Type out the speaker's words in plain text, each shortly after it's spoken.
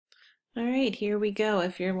All right, here we go.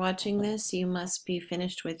 If you're watching this, you must be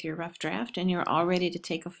finished with your rough draft and you're all ready to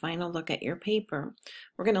take a final look at your paper.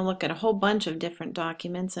 We're going to look at a whole bunch of different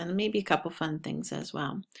documents and maybe a couple fun things as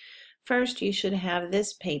well. First, you should have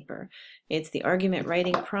this paper. It's the argument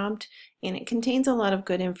writing prompt, and it contains a lot of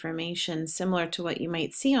good information similar to what you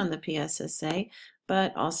might see on the PSSA,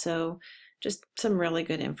 but also just some really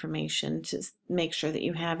good information to make sure that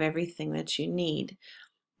you have everything that you need.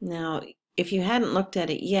 Now, if you hadn't looked at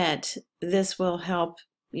it yet, this will help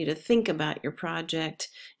you to think about your project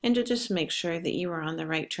and to just make sure that you are on the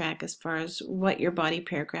right track as far as what your body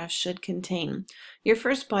paragraph should contain. Your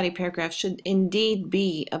first body paragraph should indeed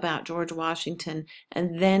be about George Washington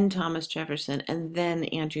and then Thomas Jefferson and then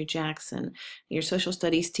Andrew Jackson. Your social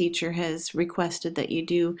studies teacher has requested that you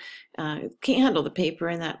do handle the paper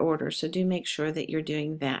in that order, so do make sure that you're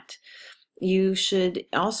doing that. You should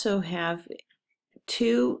also have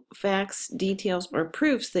two facts, details, or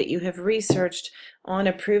proofs that you have researched on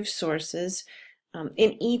approved sources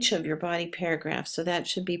in each of your body paragraphs. So that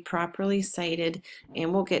should be properly cited,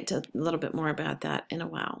 and we'll get to a little bit more about that in a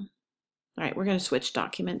while. All right, we're going to switch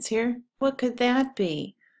documents here. What could that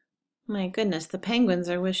be? My goodness, the penguins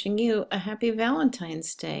are wishing you a happy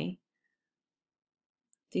Valentine's Day.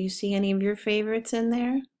 Do you see any of your favorites in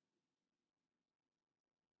there?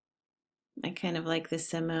 I kind of like the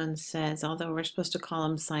Simone Says, although we're supposed to call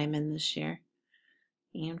him Simon this year.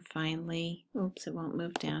 And finally, oops, it won't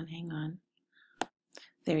move down. Hang on.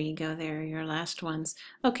 There you go. There are your last ones.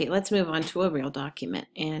 Okay, let's move on to a real document.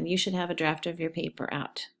 And you should have a draft of your paper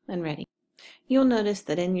out and ready. You'll notice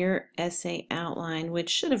that in your essay outline, which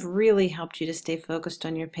should have really helped you to stay focused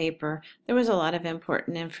on your paper, there was a lot of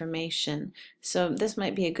important information. So this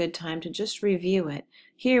might be a good time to just review it.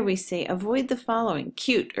 Here we say, avoid the following: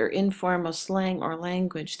 cute or informal slang or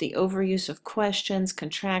language, the overuse of questions,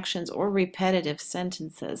 contractions, or repetitive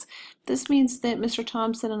sentences. This means that Mr.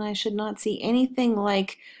 Thompson and I should not see anything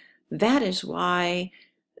like, that is why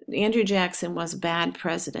Andrew Jackson was a bad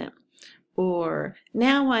president, or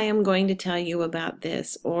now I am going to tell you about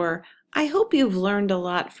this, or I hope you've learned a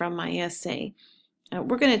lot from my essay.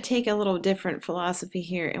 We're going to take a little different philosophy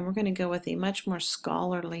here, and we're going to go with a much more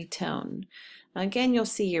scholarly tone. Again, you'll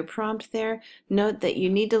see your prompt there. Note that you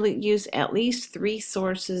need to use at least 3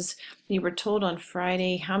 sources. You were told on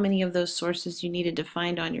Friday how many of those sources you needed to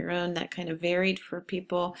find on your own. That kind of varied for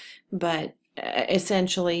people, but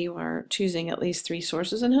essentially you are choosing at least 3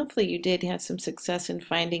 sources, and hopefully you did have some success in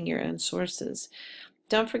finding your own sources.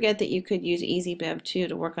 Don't forget that you could use EasyBeb too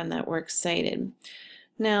to work on that works cited.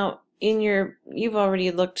 Now, you've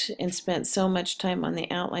already looked and spent so much time on the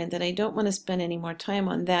outline that I don't want to spend any more time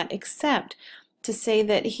on that, except to say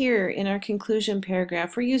that here in our conclusion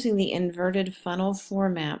paragraph, we're using the inverted funnel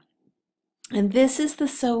format. And this is the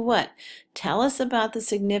so what. Tell us about the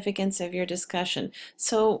significance of your discussion.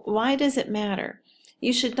 So why does it matter?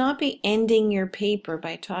 You should not be ending your paper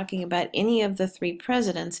by talking about any of the 3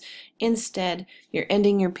 presidents. Instead, you're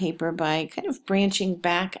ending your paper by kind of branching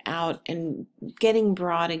back out and getting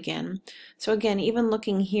broad again. So again, even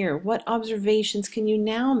looking here, what observations can you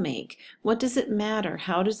now make? What does it matter?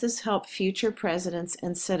 How does this help future presidents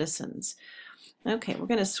and citizens? Okay, we're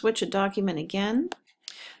going to switch a document again.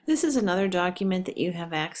 This is another document that you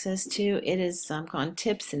have access to. It is on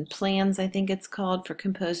Tips and Plans, I think it's called, for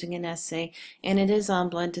composing an essay, and it is on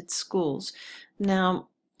Blended Schools. Now,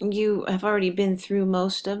 you have already been through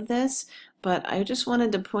most of this, but I just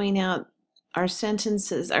wanted to point out our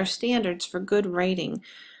sentences, our standards for good writing.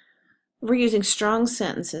 We're using strong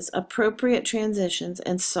sentences, appropriate transitions,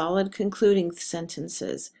 and solid concluding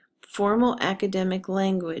sentences. Formal academic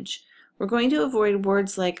language. We're going to avoid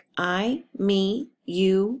words like I, me,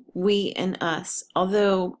 you, we, and us,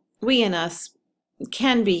 although we and us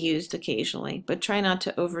can be used occasionally, but try not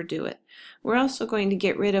to overdo it. We're also going to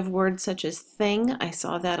get rid of words such as thing. I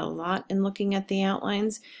saw that a lot in looking at the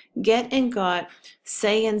outlines. Get and got,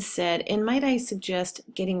 say and said, and might I suggest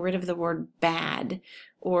getting rid of the word bad,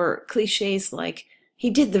 or cliches like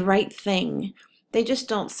he did the right thing. They just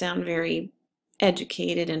don't sound very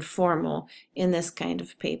educated and formal in this kind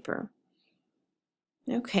of paper.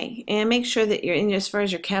 Okay, and make sure that as far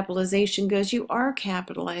as your capitalization goes, you are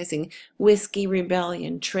capitalizing Whiskey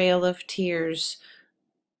Rebellion, Trail of Tears.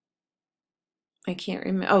 I can't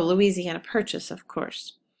remember. Oh, Louisiana Purchase, of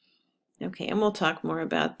course. Okay, and we'll talk more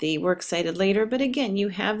about the works cited later, but again, you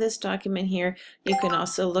have this document here. You can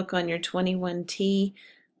also look on your 21T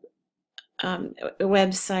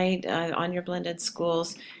website on your blended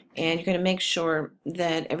schools, and you're going to make sure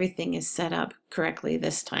that everything is set up correctly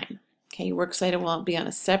this time. Okay, your works cited will be on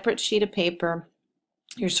a separate sheet of paper,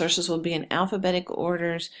 Your sources will be in alphabetic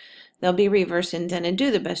orders. They'll be reverse indented.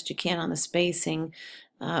 Do the best you can on the spacing,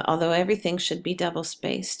 although everything should be double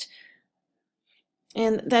spaced.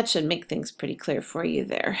 And that should make things pretty clear for you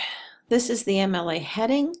there. This is the MLA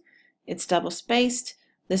heading. It's double spaced.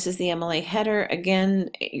 This is the MLA header. Again,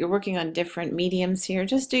 you're working on different mediums here.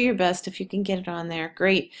 Just do your best. If you can get it on there,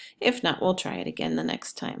 great. If not, we'll try it again the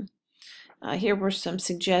next time. Here were some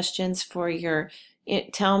suggestions for your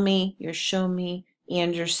tell me, your show me,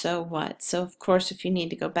 and your so what. So of course, if you need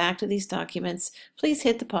to go back to these documents, please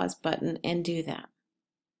hit the pause button and do that.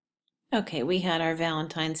 Okay, we had our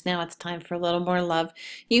Valentine's. Now it's time for a little more love.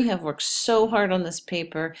 You have worked so hard on this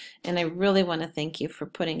paper, and I really want to thank you for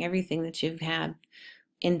putting everything that you've had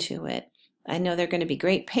into it. I know they're going to be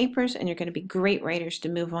great papers, and you're going to be great writers to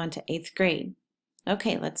move on to 8th grade.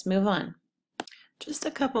 Okay, let's move on. Just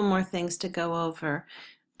a couple more things to go over.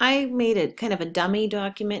 I made it kind of a dummy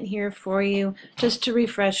document here for you, just to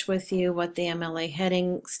refresh with you what the MLA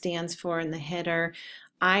heading stands for in the header.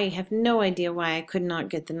 I have no idea why I could not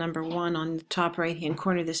get the number 1 on the top right-hand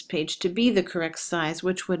corner of this page to be the correct size,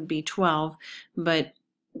 which would be 12, but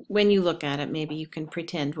when you look at it, maybe you can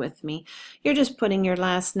pretend with me. You're just putting your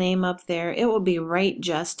last name up there. It will be right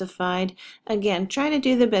justified. Again, try to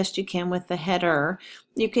do the best you can with the header.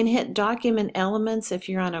 You can hit document elements if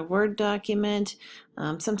you're on a Word document.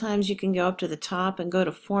 Sometimes you can go up to the top and go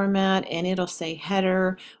to format, and it'll say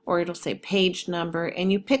header or it'll say page number,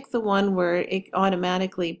 and you pick the one where it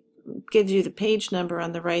automatically gives you the page number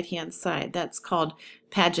on the right hand side. That's called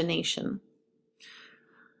pagination.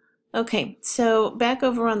 Okay, so back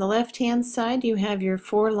over on the left-hand side, you have your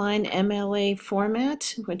 4-line MLA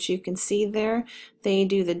format, which you can see there. They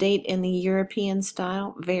do the date in the European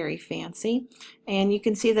style, very fancy. And you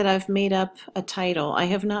can see that I've made up a title. I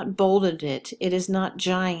have not bolded it. It is not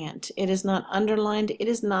giant. It is not underlined. It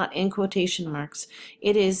is not in quotation marks.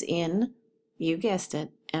 It is in, you guessed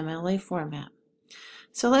it, MLA format.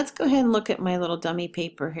 So let's go ahead and look at my little dummy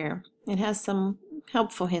paper here. It has some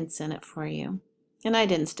helpful hints in it for you. And I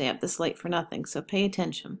didn't stay up this late for nothing, so pay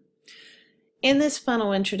attention. In this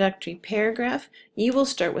funnel introductory paragraph, you will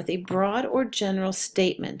start with a broad or general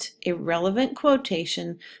statement, a relevant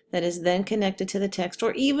quotation that is then connected to the text,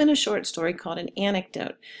 or even a short story called an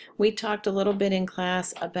anecdote. We talked a little bit in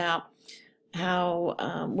class about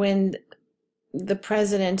how when the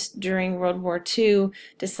president during World War II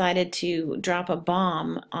decided to drop a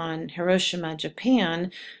bomb on Hiroshima,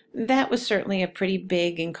 Japan, that was certainly a pretty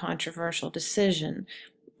big and controversial decision.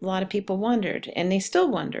 A lot of people wondered, and they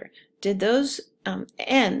still wonder, did those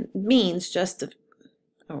means justify,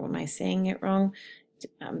 oh, am I saying it wrong?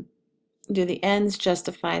 Do the ends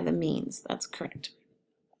justify the means? That's correct.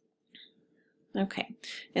 Okay,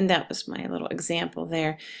 and that was my little example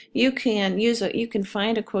there. You can you can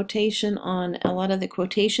find a quotation on a lot of the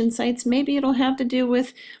quotation sites. Maybe it'll have to do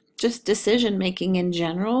with just decision making in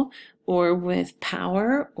general, or with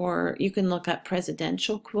power, or you can look up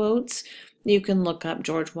presidential quotes. You can look up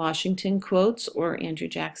George Washington quotes, or Andrew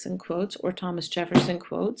Jackson quotes, or Thomas Jefferson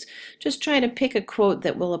quotes. Just try to pick a quote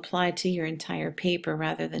that will apply to your entire paper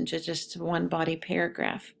rather than just one body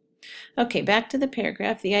paragraph. Okay, back to the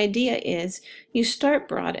paragraph. The idea is you start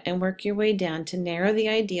broad and work your way down to narrow the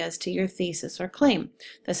ideas to your thesis or claim.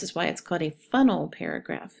 This is why it's called a funnel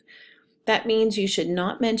paragraph. That means you should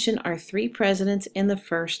not mention our 3 presidents in the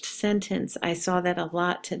first sentence. I saw that a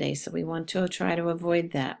lot today, so we want to try to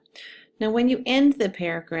avoid that. Now, when you end the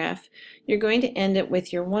paragraph, you're going to end it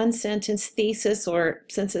with your 1-sentence thesis, or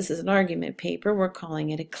since this is an argument paper, we're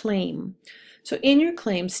calling it a claim. So in your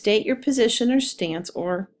claim, state your position or stance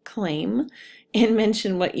or claim, and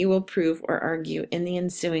mention what you will prove or argue in the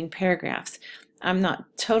ensuing paragraphs. I'm not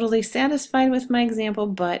totally satisfied with my example,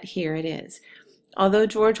 but here it is. Although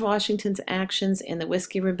George Washington's actions in the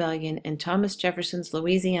Whiskey Rebellion and Thomas Jefferson's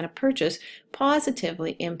Louisiana Purchase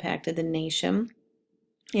positively impacted the nation,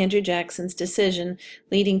 Andrew Jackson's decision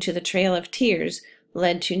leading to the Trail of Tears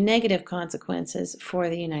led to negative consequences for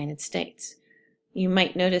the United States. You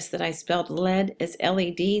might notice that I spelled lead as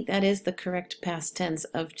L-E-D. That is the correct past tense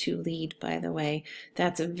of to lead, by the way.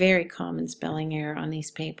 That's a very common spelling error on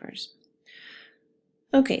these papers.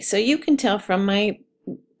 Okay, so you can tell from my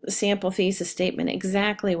sample thesis statement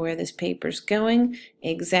exactly where this paper's going,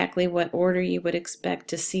 exactly what order you would expect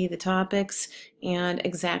to see the topics, and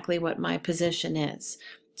exactly what my position is.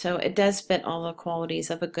 So it does fit all the qualities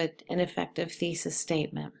of a good and effective thesis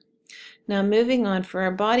statement. Now, moving on for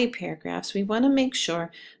our body paragraphs, we want to make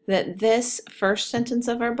sure that this first sentence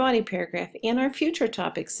of our body paragraph and our future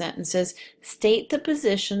topic sentences state the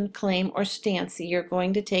position, claim, or stance that you're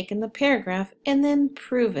going to take in the paragraph, and then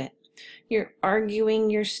prove it. You're arguing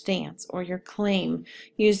your stance or your claim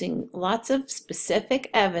using lots of specific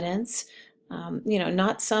evidence,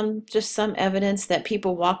 not just some evidence that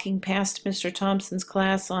people walking past Mr. Thompson's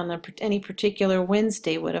class on any particular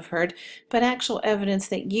Wednesday would have heard, but actual evidence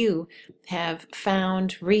that you have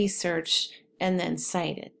found, researched, and then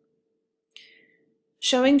cited.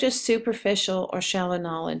 Showing just superficial or shallow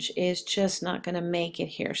knowledge is just not going to make it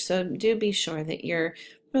here. So do be sure that you're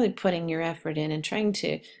really putting your effort in and trying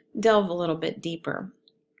to delve a little bit deeper.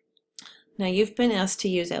 Now, you've been asked to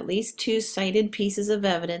use at least 2 cited pieces of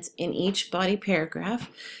evidence in each body paragraph.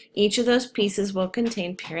 Each of those pieces will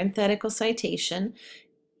contain parenthetical citation.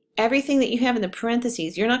 Everything that you have in the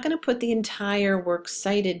parentheses, you're not going to put the entire works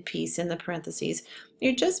cited piece in the parentheses.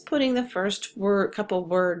 You're just putting the first couple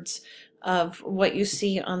words of what you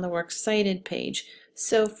see on the works cited page.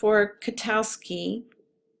 So for Katowski,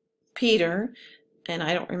 Peter, and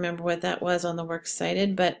I don't remember what that was on the works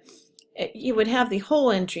cited, but you would have the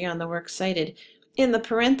whole entry on the works cited. In the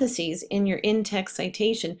parentheses in your in-text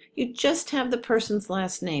citation, you just have the person's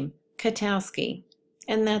last name, Katowski,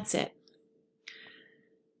 and that's it.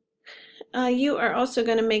 You are also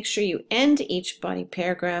going to make sure you end each body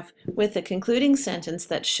paragraph with a concluding sentence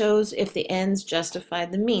that shows if the ends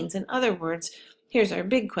justified the means. In other words, here's our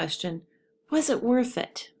big question: was it worth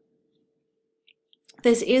it?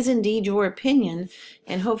 This is indeed your opinion,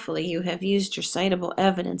 and hopefully you have used your citable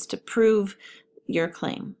evidence to prove your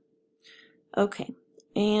claim. Okay,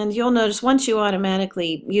 and you'll notice once you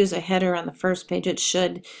automatically use a header on the first page, it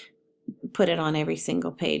should put it on every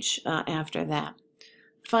single page after that.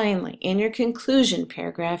 Finally, in your conclusion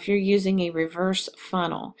paragraph, you're using a reverse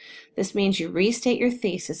funnel. This means you restate your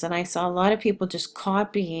thesis, and I saw a lot of people just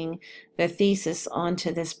copying their thesis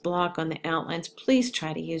onto this block on the outlines. Please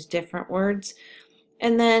try to use different words.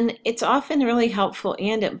 And then it's often really helpful,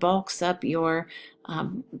 and it bulks up your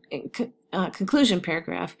conclusion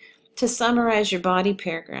paragraph to summarize your body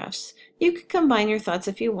paragraphs. You can combine your thoughts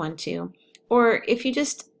if you want to, or if you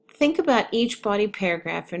just think about each body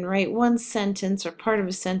paragraph and write one sentence or part of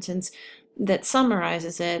a sentence that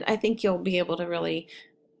summarizes it, I think you'll be able to really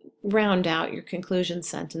round out your conclusion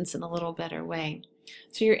sentence in a little better way.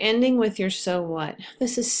 So you're ending with your so what.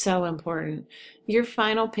 This is so important. Your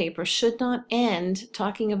final paper should not end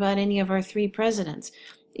talking about any of our 3 presidents.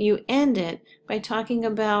 You end it by talking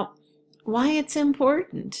about why it's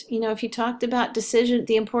important. If you talked about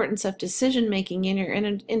the importance of decision making in your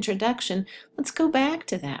introduction, let's go back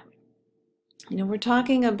to that. We're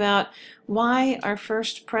talking about why our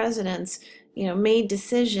first presidents, made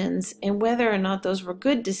decisions and whether or not those were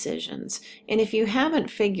good decisions. And if you haven't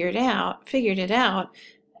figured it out,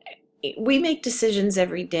 we make decisions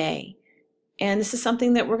every day. And this is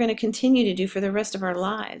something that we're going to continue to do for the rest of our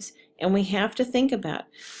lives. And we have to think about,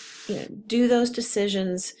 do those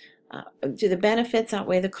decisions, do the benefits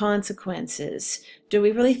outweigh the consequences? Do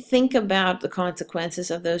we really think about the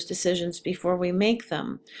consequences of those decisions before we make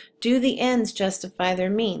them? Do the ends justify their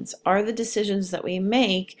means? Are the decisions that we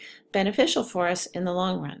make beneficial for us in the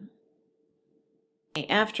long run?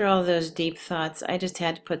 After all those deep thoughts, I just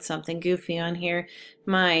had to put something goofy on here.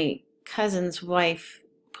 My cousin's wife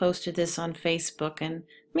posted this on Facebook, and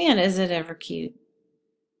man, is it ever cute.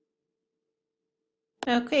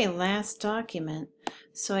 Okay, last document.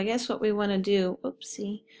 So I guess what we want to do,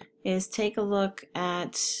 is take a look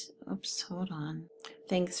at, hold on.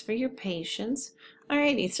 Thanks for your patience.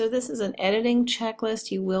 Alrighty, so this is an editing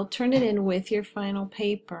checklist. You will turn it in with your final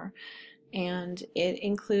paper. And it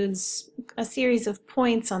includes a series of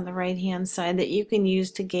points on the right-hand side that you can use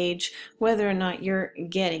to gauge whether or not you're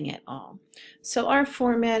getting it all. So our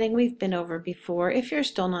formatting we've been over before. If you're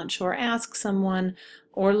still not sure, ask someone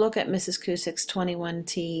or look at Mrs. Cusick's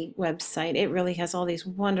 21T website. It really has all these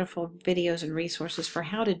wonderful videos and resources for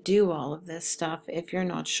how to do all of this stuff if you're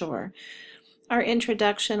not sure. Our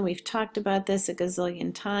introduction, we've talked about this a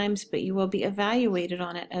gazillion times, but you will be evaluated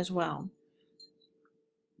on it as well.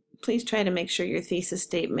 Please try to make sure your thesis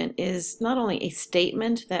statement is not only a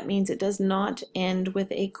statement, that means it does not end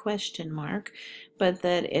with a question mark, but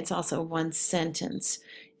that it's also one sentence.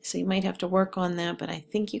 So you might have to work on that, but I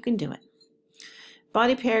think you can do it.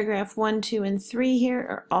 Body paragraph 1, 2, and 3 here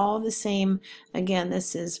are all the same. Again,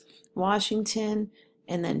 this is Washington,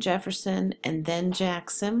 and then Jefferson, and then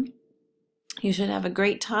Jackson. You should have a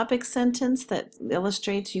great topic sentence that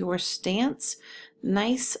illustrates your stance.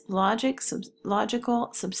 Nice logical,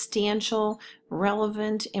 substantial,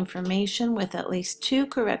 relevant information with at least 2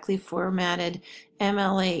 correctly formatted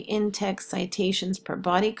MLA in-text citations per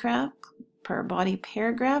body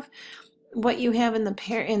paragraph. what you have in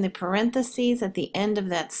the parentheses at the end of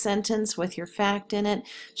that sentence with your fact in it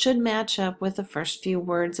should match up with the first few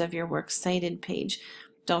words of your Works Cited page.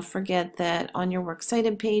 Don't forget that on your Works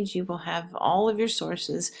Cited page you will have all of your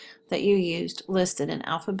sources that you used listed in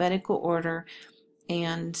alphabetical order,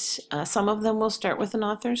 and some of them will start with an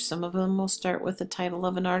author, some of them will start with the title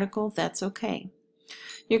of an article. That's okay.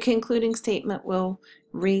 Your concluding statement will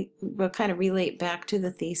kind of relate back to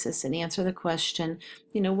the thesis and answer the question,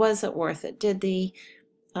 was it worth it? Did the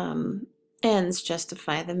ends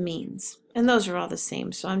justify the means? And those are all the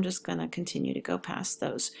same, so I'm just going to continue to go past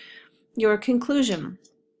those. Your conclusion.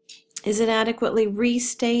 Is it adequately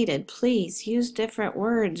restated? Please use different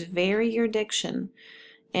words, vary your diction,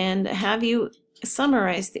 and have you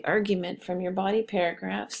summarize the argument from your body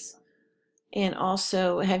paragraphs. And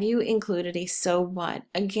also, have you included a so what?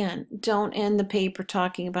 Again, don't end the paper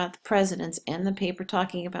talking about the presidents, end the paper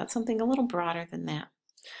talking about something a little broader than that.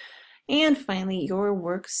 And finally, your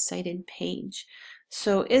Works Cited page.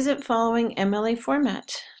 So is it following MLA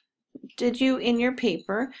format? Did you, in your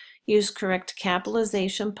paper, use correct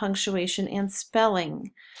capitalization, punctuation, and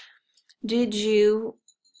spelling? Did you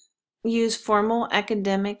use formal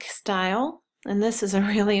academic style? And this is a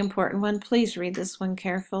really important one. Please read this one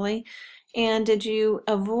carefully. And did you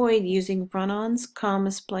avoid using run-ons,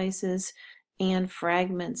 comma splices, and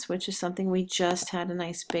fragments, which is something we just had a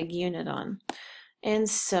nice big unit on. And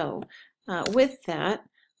so with that,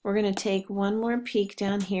 we're going to take one more peek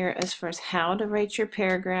down here as far as how to write your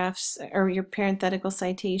paragraphs or your parenthetical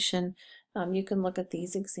citation. You can look at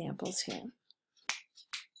these examples here.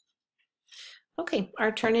 Okay,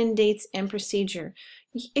 our turn-in dates and procedure.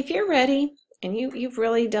 If you're ready and you've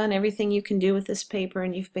really done everything you can do with this paper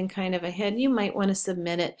and you've been kind of ahead, you might want to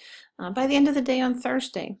submit it by the end of the day on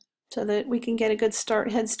Thursday so that we can get a good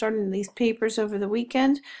head start into these papers over the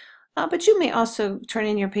weekend. But you may also turn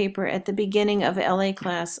in your paper at the beginning of LA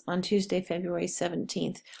class on Tuesday, February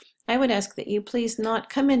 17th. I would ask that you please not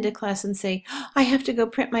come into class and say, I have to go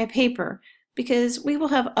print my paper, because we will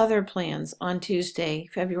have other plans on Tuesday,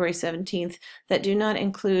 February 17th that do not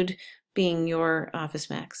include being your Office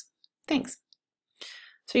Max. Thanks.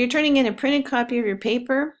 So you're turning in a printed copy of your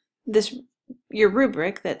paper, your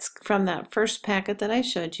rubric that's from that first packet that I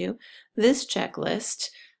showed you, this checklist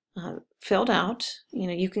filled out.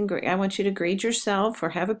 You can grade. I want you to grade yourself or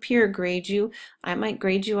have a peer grade you. I might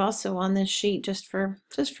grade you also on this sheet just for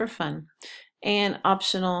fun. And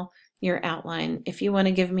optional, your outline. If you want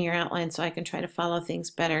to give me your outline so I can try to follow things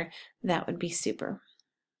better, that would be super.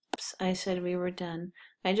 Oops, I said we were done.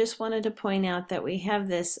 I just wanted to point out that we have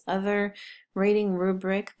this other rating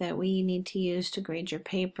rubric that we need to use to grade your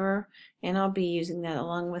paper, and I'll be using that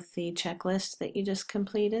along with the checklist that you just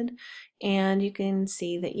completed. And you can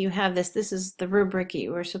see that you have this. This is the rubric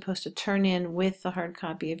you were supposed to turn in with the hard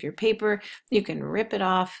copy of your paper. You can rip it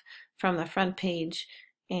off from the front page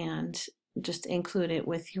and just include it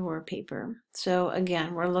with your paper. So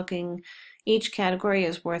again, we're looking, each category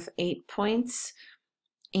is worth 8 points.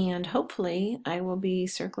 And hopefully I will be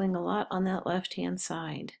circling a lot on that left-hand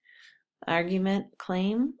side. Argument,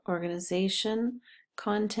 claim, organization,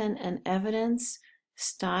 content and evidence,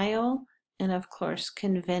 style, and of course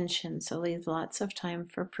convention. So leave lots of time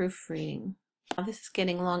for proofreading. Now, this is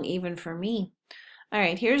getting long even for me. All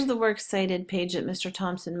right, here's the Works Cited page that Mr.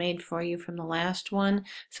 Thompson made for you from the last one,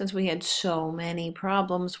 since we had so many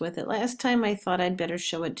problems with it last time. I thought I'd better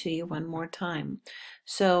show it to you one more time.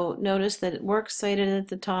 So notice that Works Cited at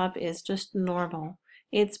the top is just normal.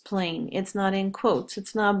 It's plain. It's not in quotes.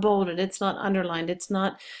 It's not bolded. It's not underlined. It's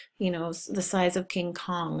not, the size of King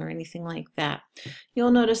Kong or anything like that.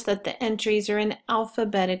 You'll notice that the entries are in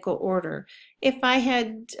alphabetical order. If I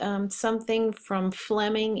had something from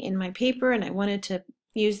Fleming in my paper and I wanted to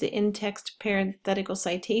use the in-text parenthetical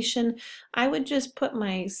citation, I would just put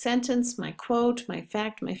my sentence, my quote, my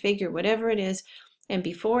fact, my figure, whatever it is, and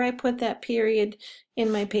before I put that period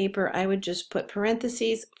in my paper, I would just put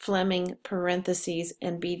parentheses, Fleming, parentheses,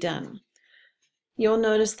 and be done. You'll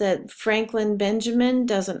notice that Franklin Benjamin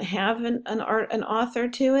doesn't have an author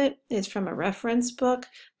to it. It's from a reference book.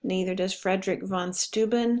 Neither does Frederick von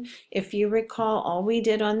Steuben. If you recall, all we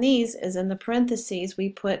did on these is in the parentheses, we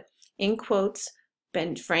put in quotes,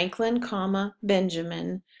 Franklin, comma,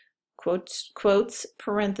 Benjamin, quotes,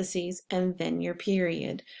 parentheses, and then your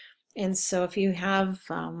period. And so if you have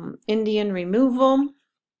Indian removal,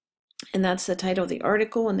 and that's the title of the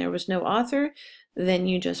article and there was no author, then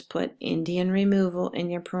you just put Indian removal in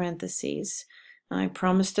your parentheses. I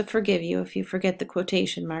promise to forgive you if you forget the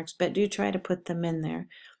quotation marks, but do try to put them in there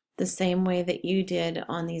the same way that you did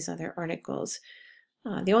on these other articles.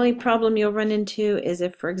 The only problem you'll run into is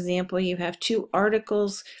if, for example, you have two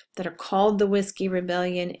articles that are called the Whiskey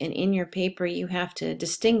Rebellion, and in your paper you have to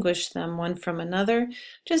distinguish them one from another.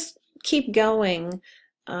 Just keep going,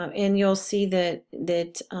 and you'll see that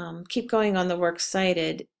keep going on the works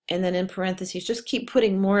cited, and then in parentheses, just keep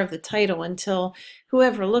putting more of the title until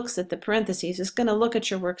whoever looks at the parentheses is going to look at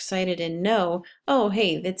your works cited and know, oh,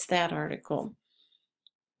 hey, that's that article.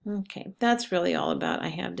 Okay, that's really all about I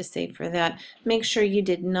have to say for that. Make sure you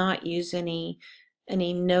did not use any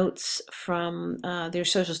notes from their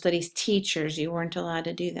social studies teachers. You weren't allowed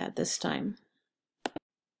to do that this time.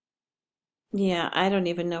 Yeah, I don't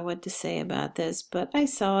even know what to say about this, but I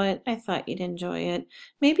saw it. I thought you'd enjoy it.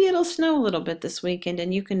 Maybe it'll snow a little bit this weekend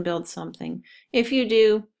and you can build something. If you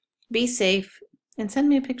do, be safe and send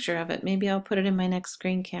me a picture of it. Maybe I'll put it in my next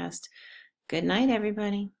screencast. Good night,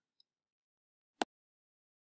 everybody.